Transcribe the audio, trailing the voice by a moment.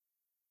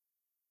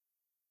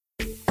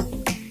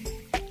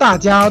大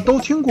家都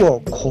听过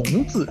孔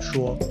子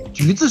说，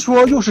橘子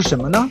说又是什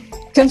么呢？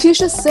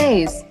 Confucius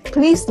says,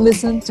 please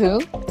listen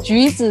to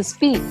橘子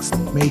speaks.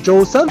 每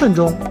周3分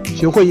钟，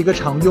学会一个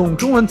常用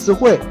中文词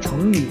汇、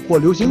成语或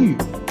流行语。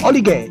奥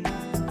利给！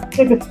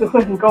这个词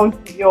汇很高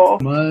级哦。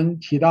我们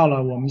提到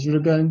了，我们就是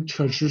跟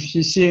可持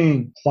续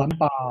性、环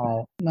保，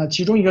那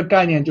其中一个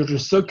概念就是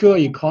circular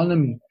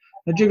economy。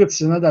那这个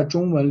词呢，在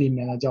中文里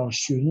面呢叫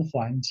循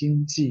环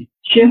经济。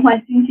循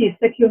环经济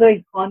circular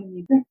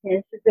economy 之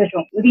前是这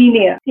种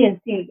linear 线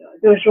性的，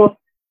就是说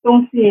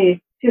东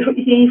西，就是说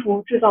一件衣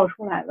服制造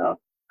出来了，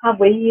它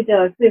唯一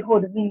的最后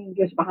的命运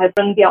就是把它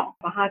扔掉，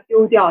把它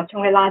丢掉，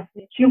成为垃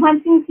圾。循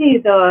环经济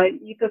的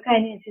一个概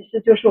念其实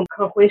就是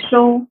可回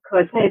收、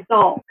可再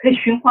造，可以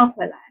循环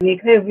回来。你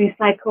可以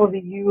recycle,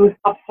 reuse,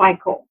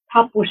 upcycle。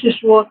它不是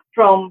说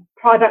from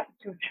product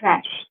to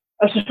trash，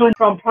 而是说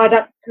from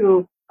product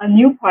to a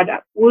new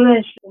product。 无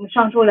论是我们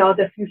上周聊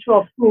的 future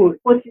of food，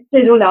 或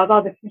这周聊到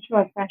的 future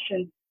of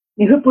fashion，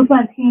 你会不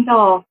断听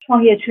到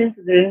创业圈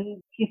子的人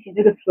提起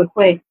这个词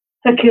汇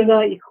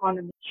circular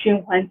economy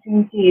循环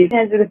经济。现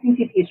在这个经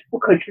济体是不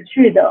可持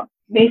续的，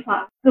没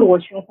法自我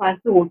循环、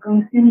自我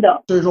更新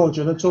的。所以说我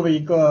觉得作为一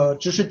个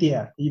知识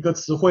点，一个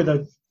词汇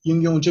的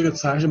应用，这个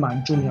词还是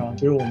蛮重要的，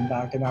就是我们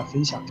跟大家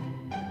分享。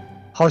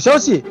好消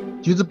息，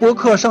橘子播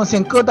客上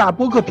线各大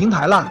播客平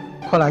台啦，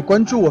快来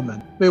关注我们，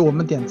为我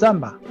们点赞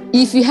吧。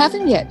 If you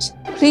haven't yet,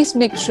 please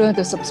make sure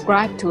to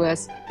subscribe to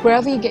us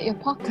wherever you get your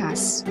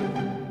podcasts.